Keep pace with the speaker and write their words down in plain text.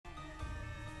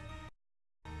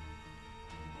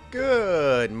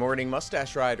Good morning,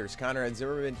 Mustache Riders. Conrad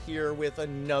Zimmerman here with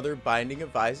another Binding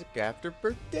of Isaac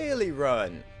Afterbirth daily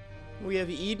run. We have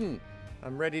Eden.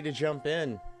 I'm ready to jump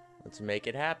in. Let's make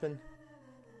it happen.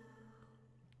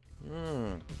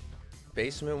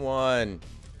 Basement 1.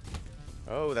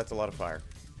 Oh, that's a lot of fire.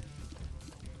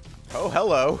 Oh,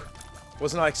 hello.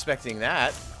 Was not expecting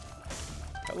that.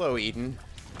 Hello, Eden.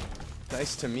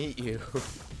 Nice to meet you.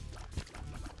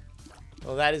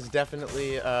 Well, that is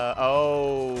definitely,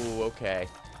 oh, okay.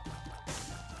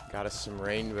 Got us some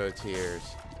rainbow tears.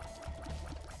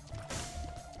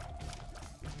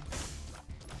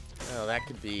 Well, that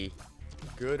could be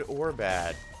good or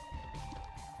bad.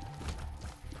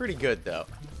 Pretty good, though.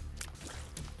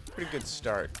 Pretty good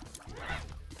start.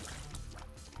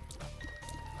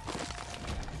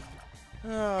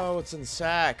 Oh, what's in the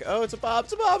sack? Oh, it's a bomb,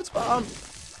 it's a bomb, it's a bomb!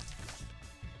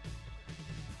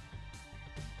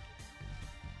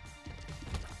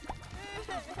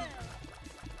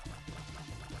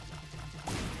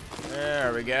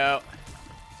 There we go.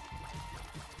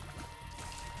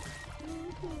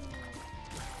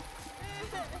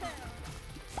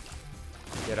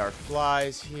 Get our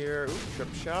flies here. Ooh,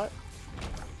 trip shot.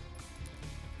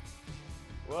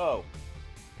 Whoa.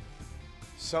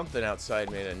 Something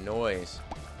outside made a noise.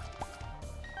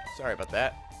 Sorry about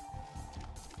that.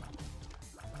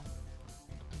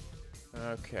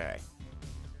 Okay.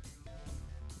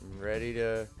 I'm ready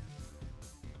to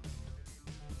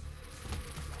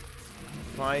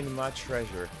find my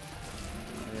treasure.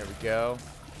 There we go.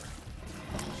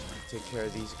 Take care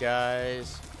of these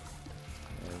guys.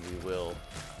 And we will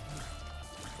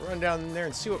run down there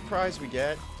and see what prize we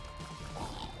get.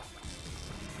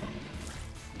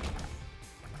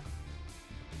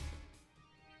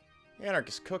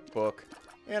 Anarchist cookbook.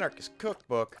 Anarchist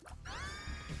cookbook.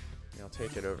 I'll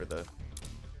take it over the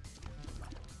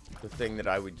thing that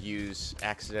I would use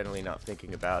accidentally not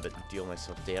thinking about it and deal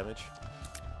myself damage.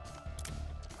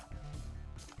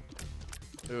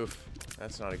 Oof,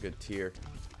 that's not a good tier.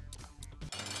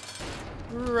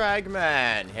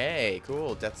 Ragman! Hey,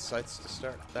 cool. Death sights to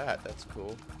start that. That's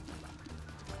cool.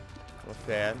 I'm a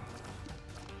fan.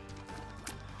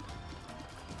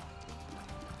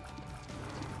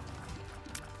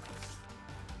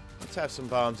 Let's have some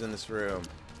bombs in this room.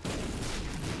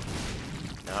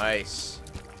 Nice.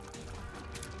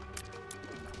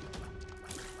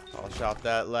 Polish off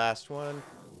that last one.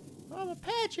 I'm a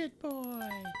pageant boy.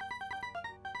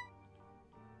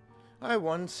 I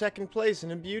won second place in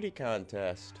a beauty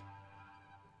contest.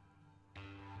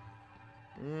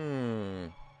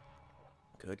 Good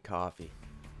coffee.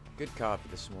 Good coffee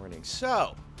this morning.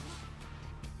 So,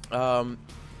 I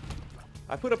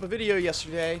put up a video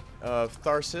yesterday of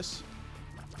Tharsis.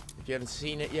 If you haven't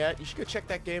seen it yet, you should go check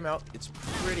that game out. It's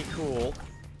pretty cool.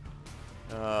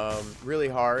 Really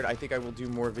hard. I think I will do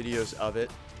more videos of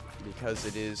it because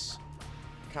it is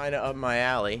kind of up my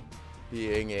alley,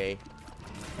 being a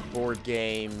board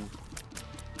game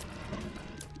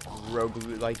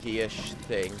roguelike-ish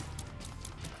thing.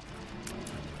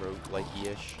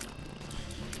 Roguelike-ish.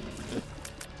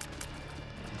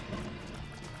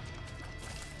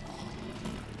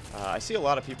 I see a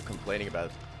lot of people complaining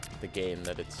about the game,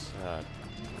 that it's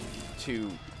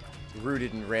too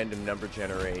rooted in random number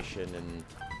generation, and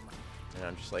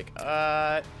I'm just like,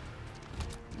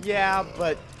 yeah,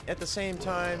 but at the same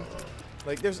time,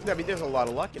 like, there's a lot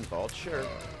of luck involved, sure.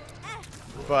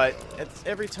 But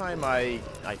every time I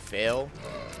fail,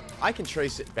 I can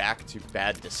trace it back to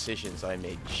bad decisions I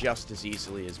made just as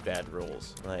easily as bad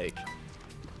rolls. Like,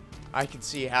 I can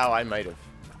see how I might have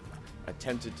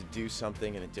attempted to do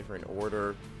something in a different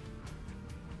order,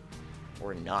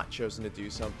 or not chosen to do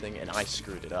something, and I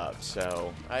screwed it up.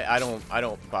 So I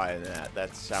don't buy in that.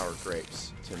 That's sour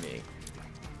grapes to me.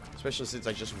 Especially since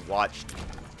I just watched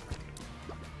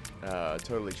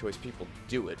Totally Choice people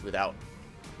do it without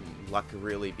luck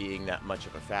really being that much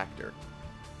of a factor.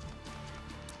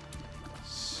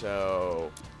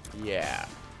 So, yeah.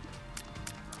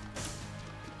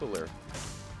 People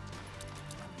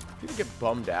get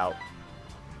bummed out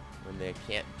when they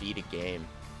can't beat a game.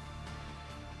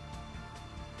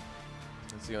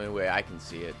 That's the only way I can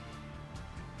see it.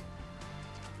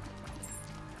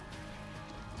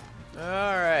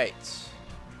 Alright.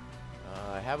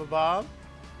 I have a bomb.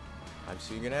 I'm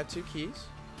soon gonna have 2 keys.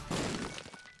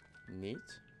 Neat.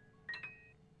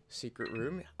 Secret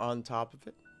room on top of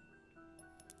it.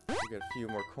 We got a few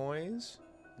more coins.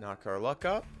 Knock our luck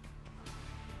up.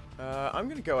 I'm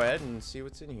gonna go ahead and see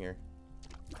what's in here.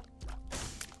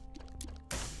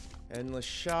 Endless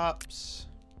shops.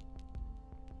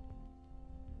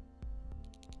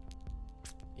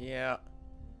 Yeah.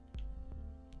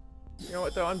 You know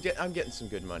what though? I'm getting some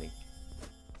good money.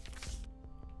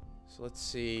 So let's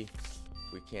see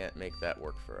if we can't make that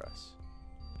work for us.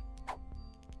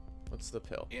 What's the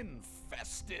pill?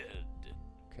 Infested.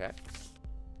 Okay.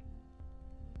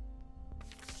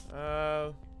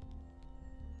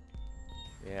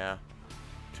 Yeah.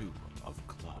 2 of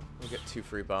clubs. We'll get 2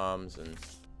 free bombs and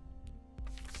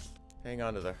hang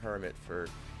on to the hermit for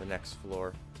the next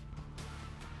floor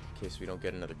in case we don't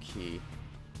get another key.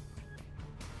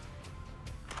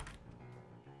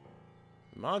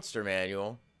 Monster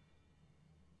manual.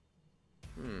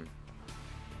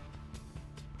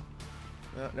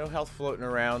 No health floating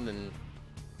around, and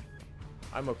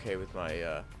I'm okay with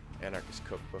my anarchist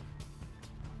cookbook.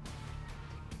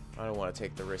 I don't want to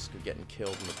take the risk of getting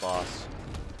killed in the boss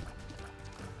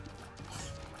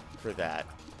for that.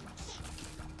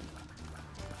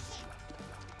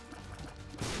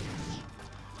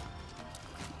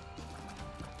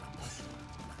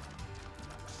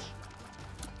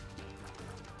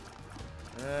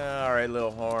 Alright,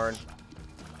 little horn.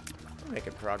 We're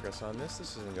making progress on this.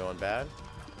 This isn't going bad.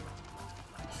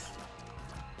 I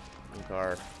think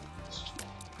I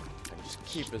can just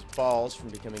keep his balls from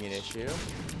becoming an issue.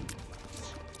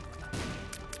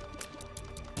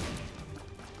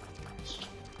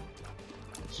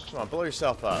 Come on, blow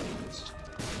yourself up.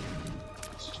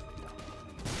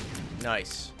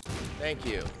 Nice. Thank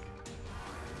you.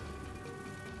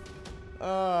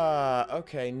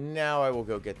 Okay, now I will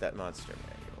go get that monster manual.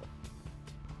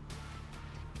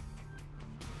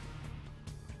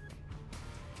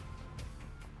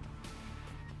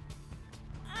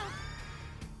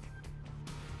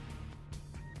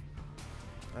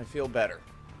 I feel better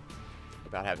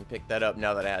about having picked that up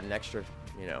now that I had an extra,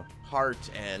 you know, heart,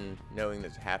 and knowing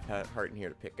there's half heart in here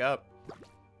to pick up.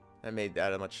 That made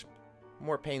that a much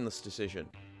more painless decision.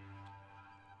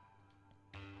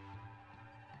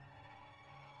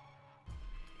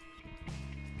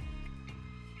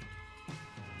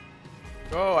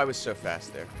 Oh, I was so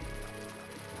fast there.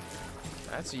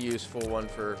 That's a useful one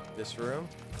for this room.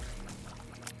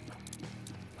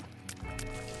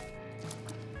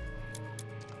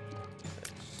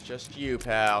 It's just you,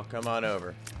 pal. Come on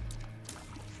over.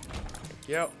 Thank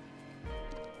you.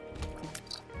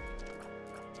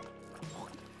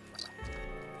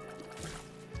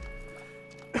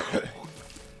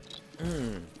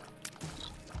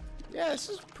 Yeah, this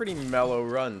is a pretty mellow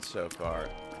run so far.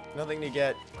 Nothing to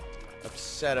get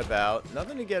upset about.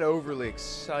 Nothing to get overly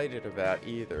excited about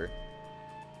either.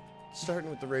 Starting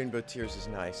with the rainbow tears is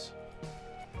nice.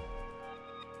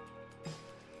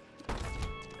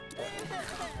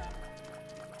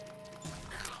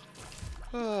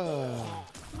 Oh,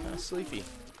 kind of sleepy.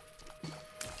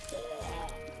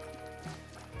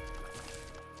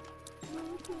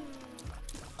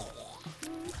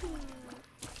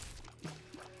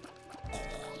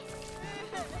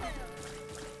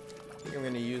 I think I'm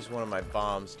going to use one of my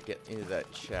bombs to get into that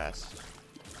chest.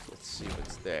 Let's see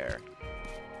what's there.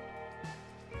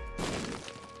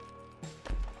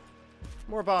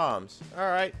 More bombs.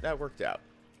 Alright, that worked out.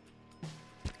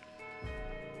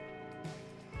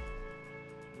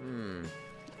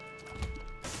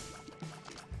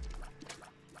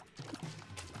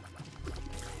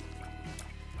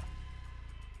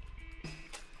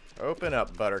 Open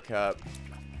up, Buttercup.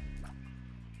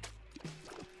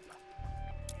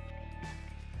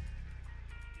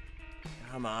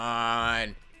 Come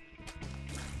on.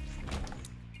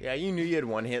 Yeah, you knew you had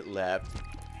 1 hit left.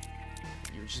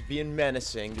 You were just being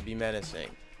menacing to be menacing.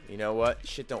 You know what?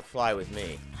 Shit don't fly with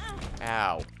me.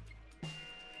 Ow.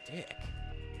 Dick.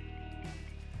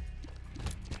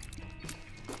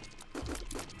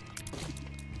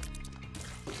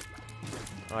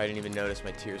 Oh, I didn't even notice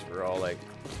my tears were all, like,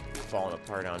 falling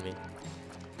apart on me.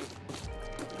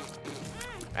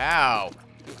 Ow!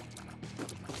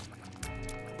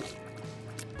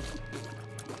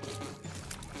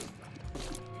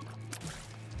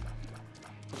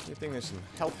 Good thing there's some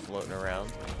health floating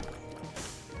around.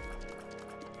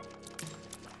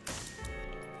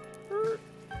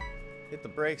 Hit the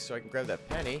brakes so I can grab that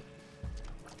penny.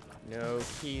 No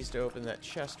keys to open that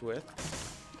chest with.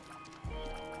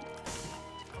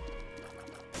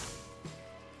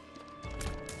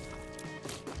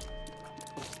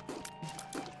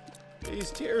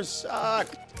 These tears suck!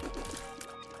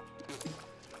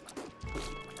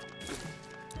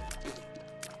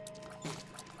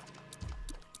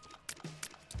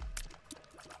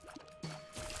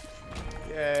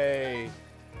 Yay!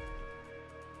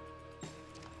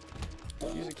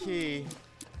 Use a key.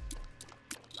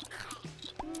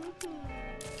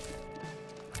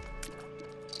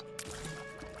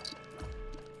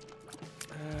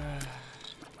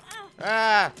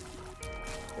 Ah!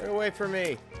 Get away from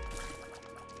me.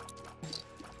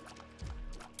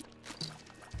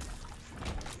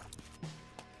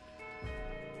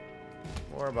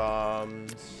 More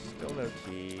bombs. Still no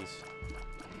keys.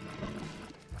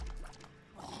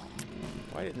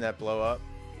 Why didn't that blow up?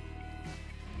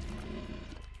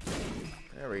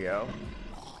 There we go.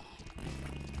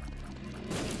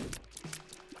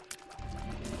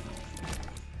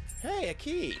 Hey, a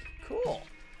key. Cool.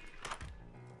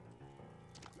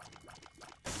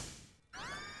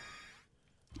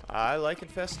 I like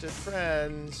infested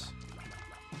friends.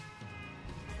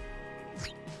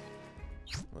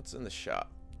 What's in the shop?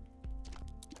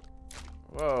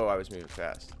 Whoa, I was moving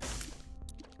fast.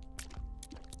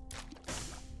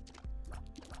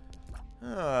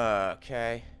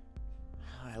 Okay.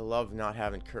 I love not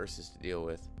having curses to deal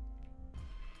with.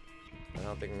 I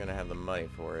don't think I'm gonna have the money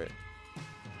for it.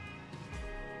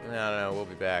 No, we'll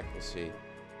be back. We'll see.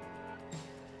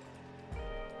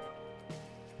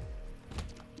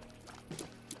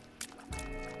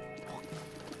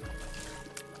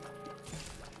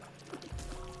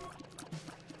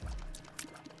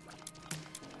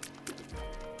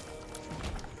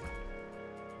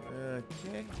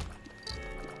 Okay.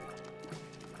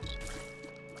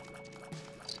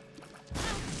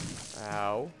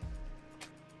 Ow.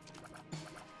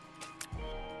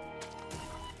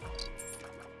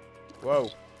 Whoa.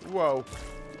 Whoa.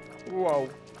 Whoa.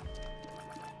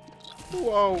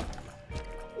 Whoa.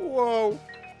 Whoa.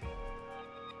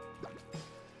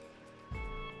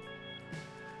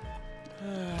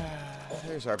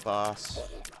 There's our boss.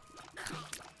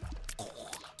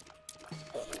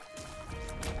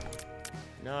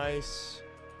 Nice.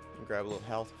 Grab a little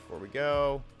health before we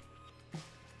go.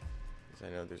 Because I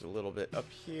know there's a little bit up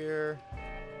here.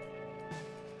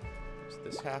 There's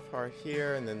this half heart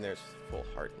here, and then there's full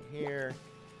heart in here.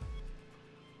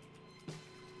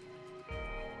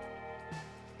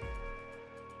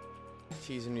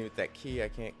 Teasing me with that key I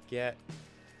can't get.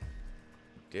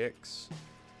 Dicks.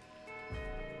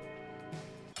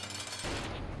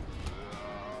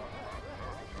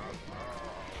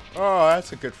 Oh,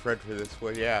 that's a good friend for this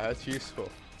one. Yeah, that's useful.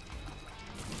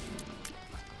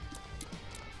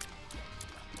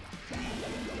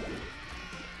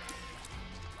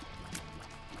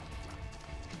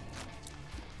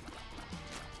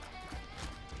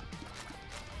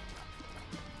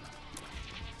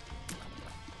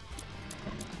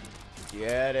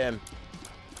 Get him.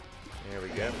 There we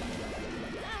go.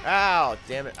 Ow,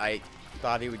 damn it. I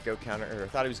thought he would go counter, or I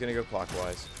thought he was going to go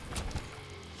clockwise.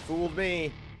 Fooled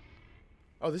me.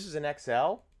 Oh, this is an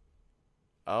XL?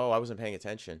 Oh, I wasn't paying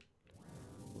attention.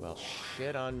 Well,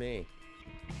 shit on me.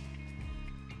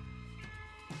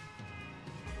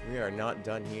 We are not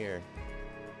done here.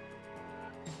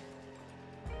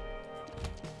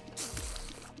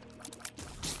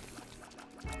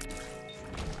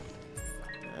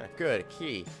 Ah, good, a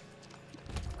key.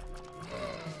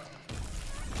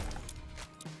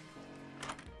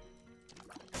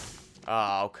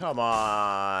 Oh, come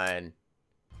on.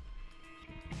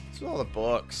 What's with all the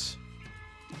books?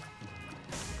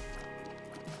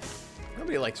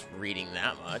 Nobody likes reading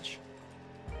that much.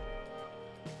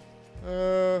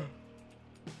 I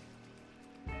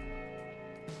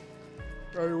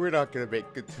mean, we're not gonna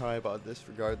make good time on this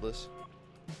regardless.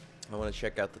 I want to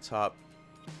check out the top.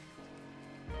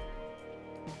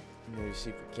 Maybe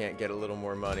see if we can't get a little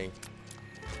more money.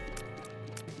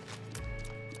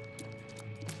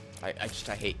 I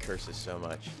hate curses so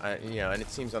much. You know, and it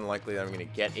seems unlikely that I'm gonna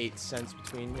get 8 cents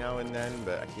between now and then,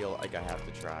 but I feel like I have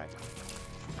to try.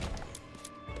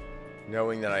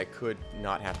 Knowing that I could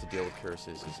not have to deal with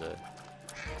curses is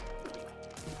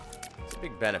it's a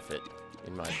big benefit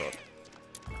in my book.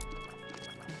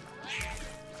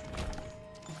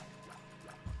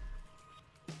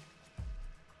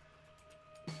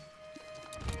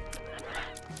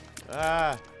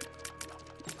 Ah!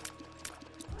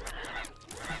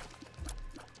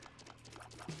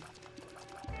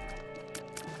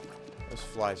 Those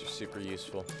flies are super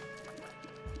useful.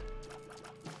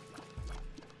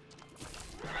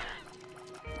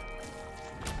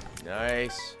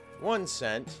 Nice. 1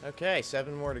 cent. Okay,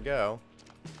 7 more to go.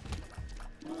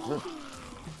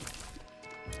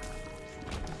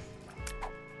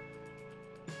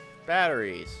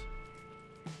 Batteries.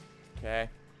 Okay.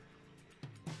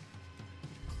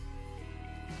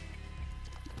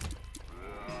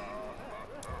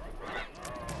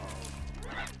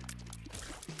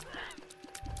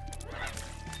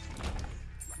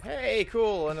 Hey,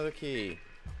 cool, another key.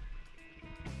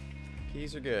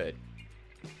 Keys are good.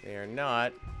 They are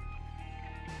not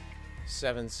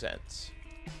 7 cents.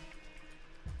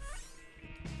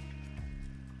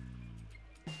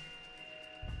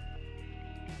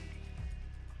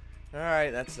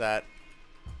 Alright, that's that.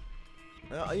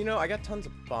 Well, you know, I got tons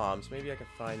of bombs. Maybe I can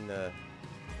find the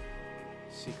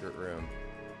secret room.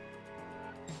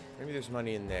 Maybe there's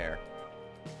money in there.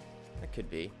 That could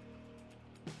be.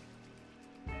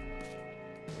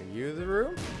 Are you the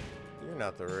room? You're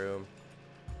not the room.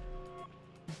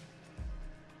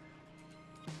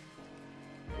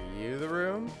 Are you the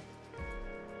room?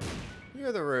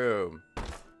 You're the room.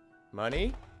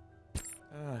 Money?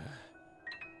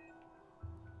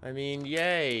 I mean,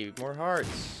 yay, more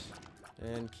hearts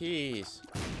and keys.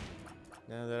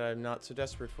 Now that I'm not so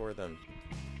desperate for them.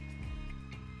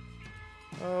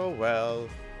 Oh well.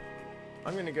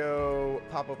 I'm gonna go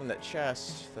pop open that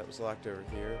chest that was locked over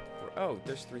here. Oh,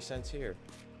 there's 3 cents here.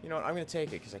 You know what? I'm gonna take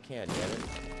it because I can, get it.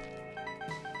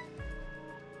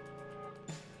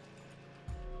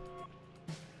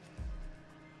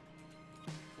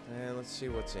 And let's see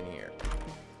what's in here.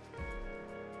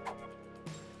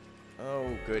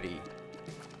 Oh, goody.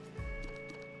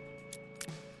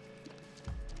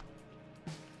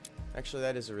 Actually,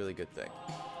 that is a really good thing.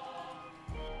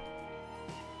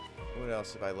 What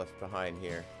else have I left behind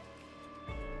here?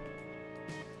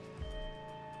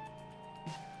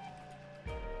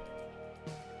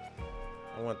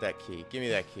 I want that key. Give me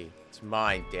that key. It's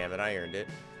mine, damn it. I earned it.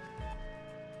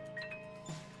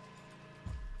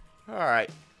 Alright.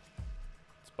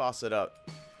 Let's boss it up.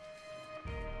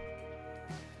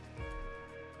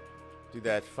 Do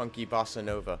that funky bossa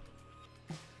nova.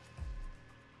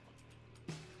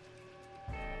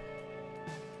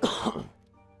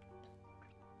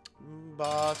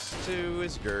 Boss 2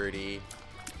 is Gertie.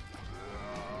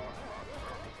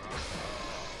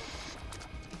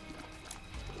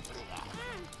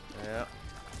 Yeah.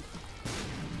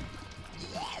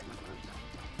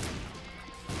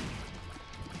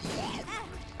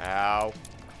 Ow.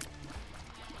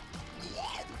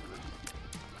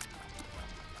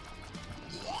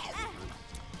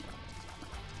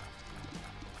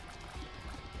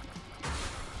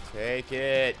 Take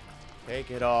it.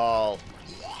 Take it all.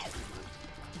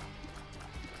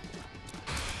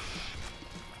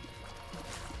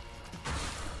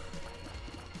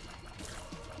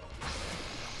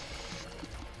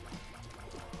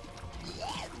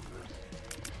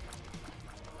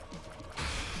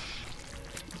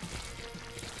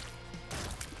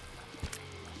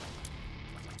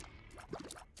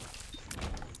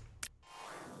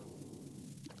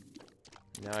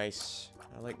 Nice.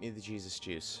 I like me the Jesus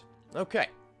juice. Okay.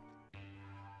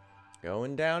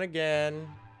 Going down again.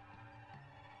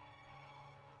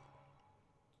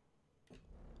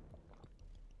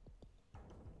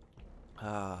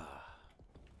 Ah.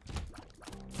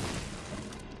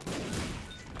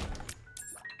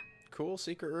 Cool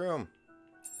secret room.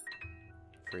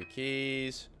 Free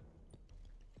keys.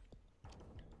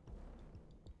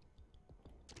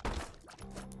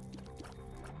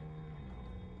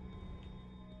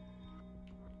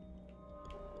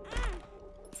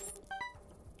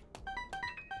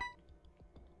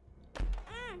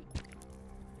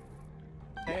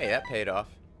 Hey, that paid off.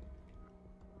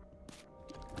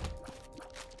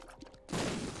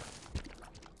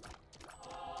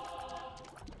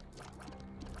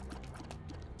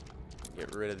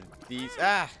 Get rid of these.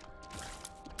 Ah!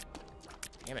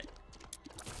 Damn it.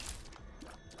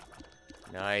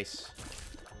 Nice.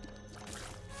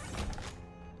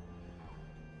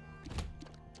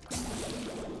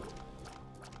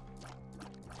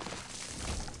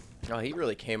 Oh, he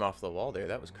really came off the wall there.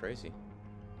 That was crazy.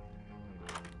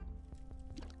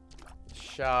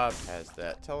 Shop has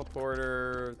that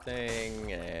teleporter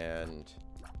thing and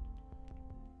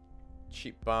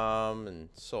cheap bomb and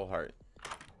soul heart.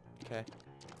 Okay.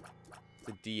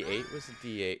 The D8 was the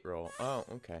D8 roll. Oh,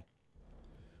 okay.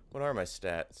 What are my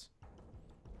stats?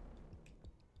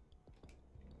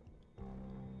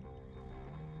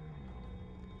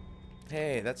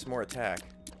 Hey, that's more attack.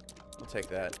 I'll take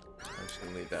that. I'm just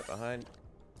gonna leave that behind.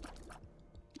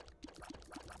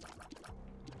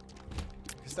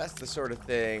 That's the sort of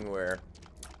thing where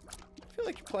I feel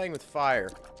like you're playing with fire.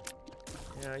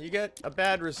 You know, you get a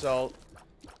bad result,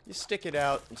 you stick it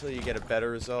out until you get a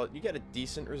better result. You get a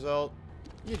decent result,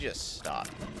 you just stop.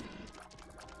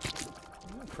 You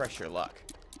don't press your luck.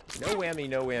 No whammy,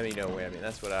 no whammy, no whammy.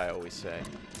 That's what I always say.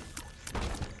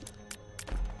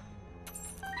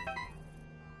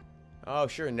 Oh,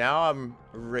 sure, now I'm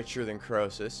richer than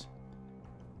Croesus.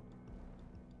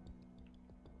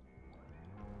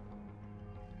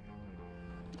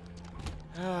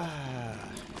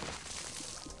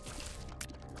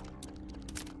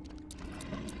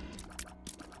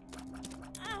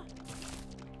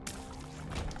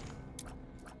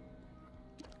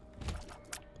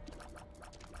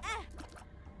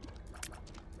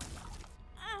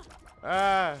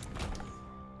 Ah!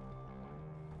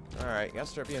 Alright, gotta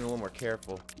start being a little more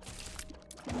careful.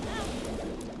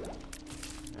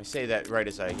 I say that right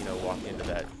as I, you know, walk into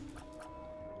that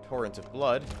torrent of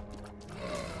blood.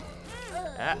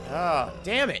 Ah,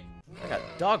 damn it! I got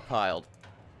dogpiled.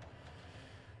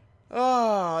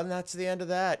 Oh, and that's the end of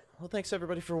that. Well, thanks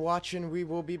everybody for watching. We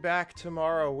will be back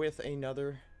tomorrow with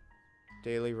another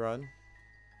daily run.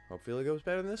 Hopefully it goes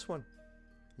better than this one.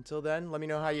 Until then, let me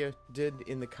know how you did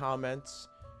in the comments.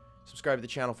 Subscribe to the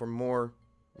channel for more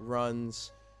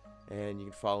runs. And you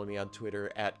can follow me on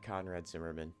Twitter at Conrad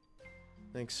Zimmerman.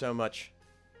 Thanks so much.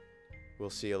 We'll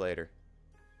see you later.